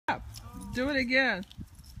Do it again.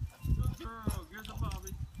 Good girl. Get the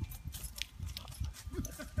Bobby.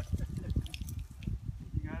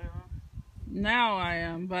 You got it, huh? Now I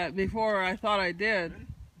am, but before I thought I did. Ready?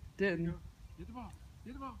 Didn't. Get the ball.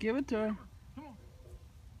 Get the ball. Give it to her. Come on.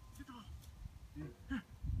 Get the ball.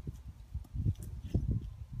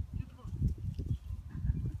 Get the ball.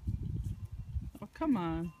 Oh, come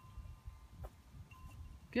on.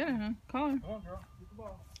 Get her, huh? Call her. Come on, girl. Get the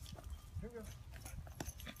ball. Here we go.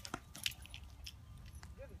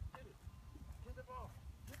 Get it. Get it. Get the ball.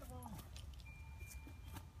 Get the ball.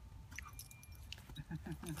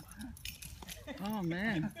 Oh,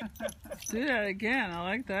 man. Do that again. I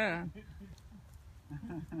like that.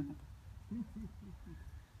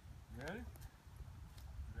 Ready?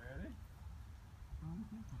 Ready?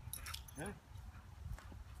 Ready?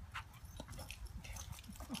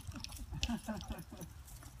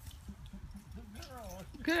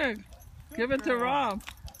 Good. Give it to Rob.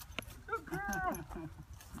 Good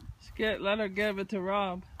girl. Let her give it to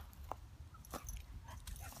Rob.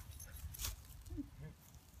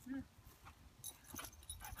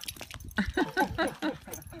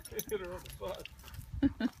 Hit her on the butt.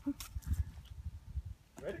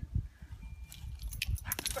 Ready?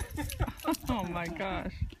 Oh my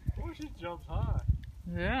gosh. Oh, she jumps high.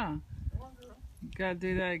 Yeah. Come on, girl. You gotta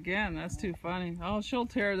do that again. That's too funny. Oh, she'll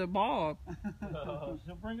tear the ball up.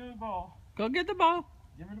 She'll bring her the ball. Go get the ball.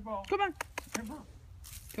 Give her the ball. Come on. Give her.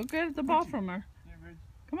 Go get the ball from her. Yeah, Rich.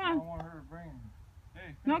 Come I on. want her to bring him.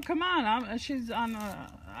 Hey. No, come on. She's on.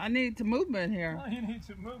 I need the movement here. Oh, you need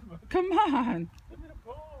some movement. Come on. Give me the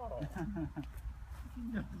ball.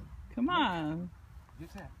 Come on.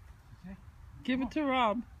 Get that. Give it to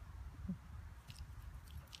Rob.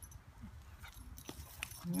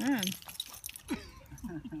 Man.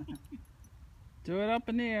 Do it up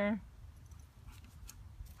in the air.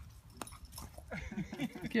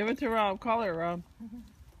 Give it to Rob. Call her, Rob.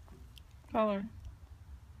 Call her.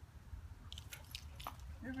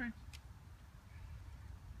 Here, Rich.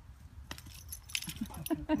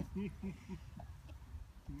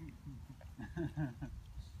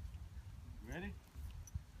 Ready?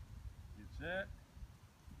 Get set.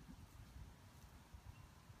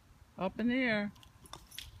 Up in the air.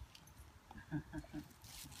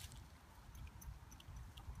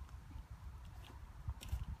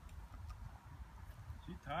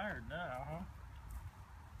 She's tired now, huh?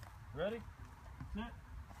 Ready? Set.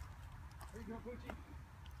 There you go, poochi.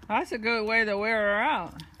 That's a good way to wear her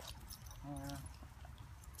out. Oh, yeah.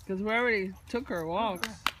 Because we already took her walks.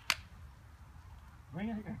 Bring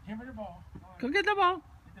it here. Give her the ball. Go get the ball.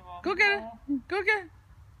 Get the ball. Go get it. Go get it.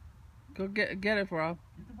 Go get it, Rob.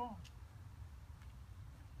 Get the ball.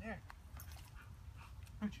 Here.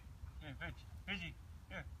 Poochie. Here, Poochie. Poochie.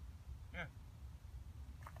 Here. Here.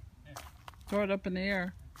 Here. Throw it up in the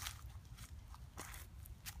air.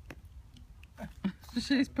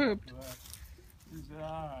 She's pooped. She said, all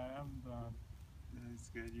right, I'm done. That's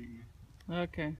good. You can Okay.